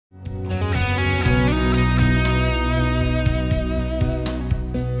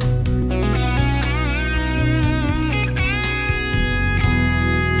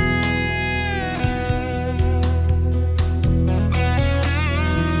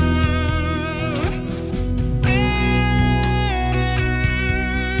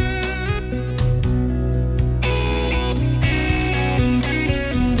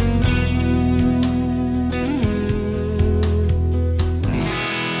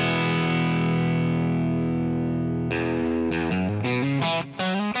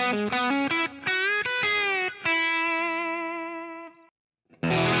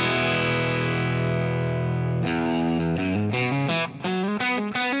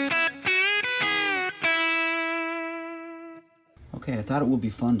Okay, I thought it would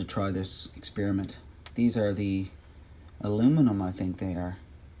be fun to try this experiment. These are the aluminum, I think they are.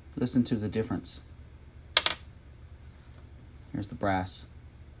 Listen to the difference. Here's the brass.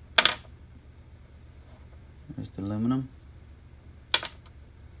 There's the aluminum.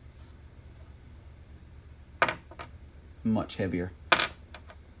 Much heavier.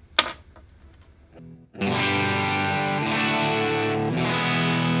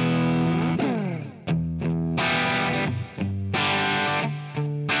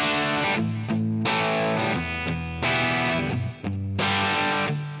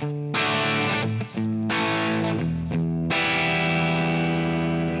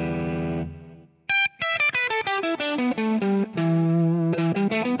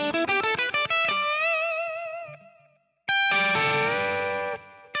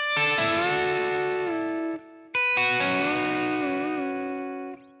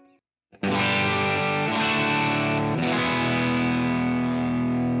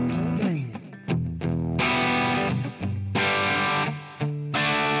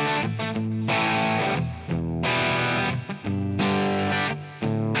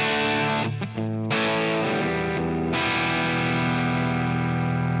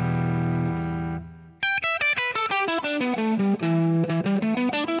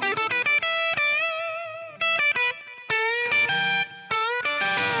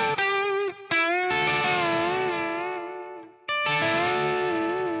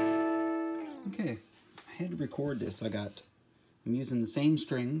 Okay, I had to record this. I'm using the same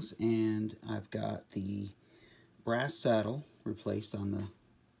strings, and I've got the brass saddle replaced on the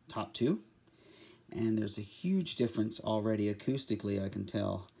top two, and there's a huge difference already acoustically, I can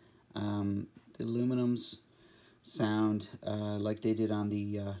tell. The aluminums sound like they did on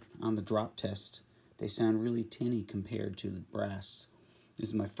the drop test. They sound really tinny compared to the brass. This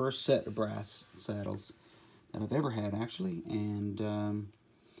is my first set of brass saddles that I've ever had, actually, and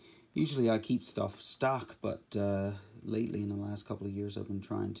usually I keep stuff stock, but lately in the last couple of years I've been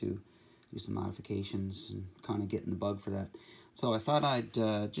trying to do some modifications and kind of getting the bug for that. So I thought I'd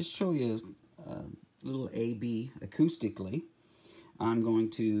just show you a little A-B acoustically. I'm going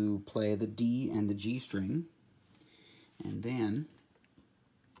to play the D and the G string, and then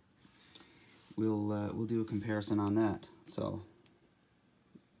we'll do a comparison on that. So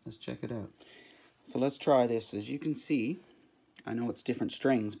let's check it out. So let's try this. As you can see, I know it's different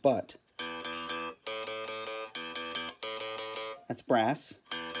strings, but that's brass.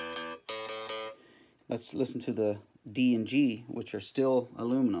 Let's listen to the D and G, which are still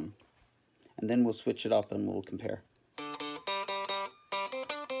aluminum, and then we'll switch it up and we'll compare.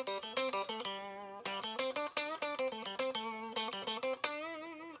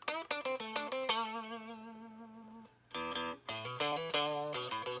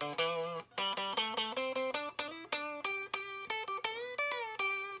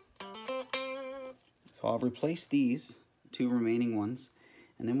 So I'll replace these two remaining ones,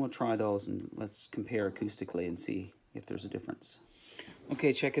 and then we'll try those and let's compare acoustically and see if there's a difference.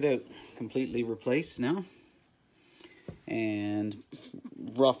 Okay, check it out. Completely replaced now, and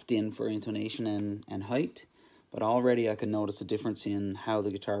roughed in for intonation and height, but already I can notice a difference in how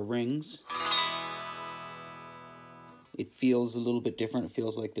the guitar rings. It feels a little bit different. It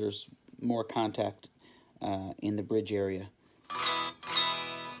feels like there's more contact in the bridge area.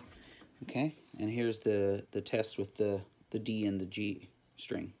 Okay, and here's the test with the D and the G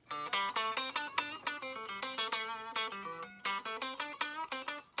string.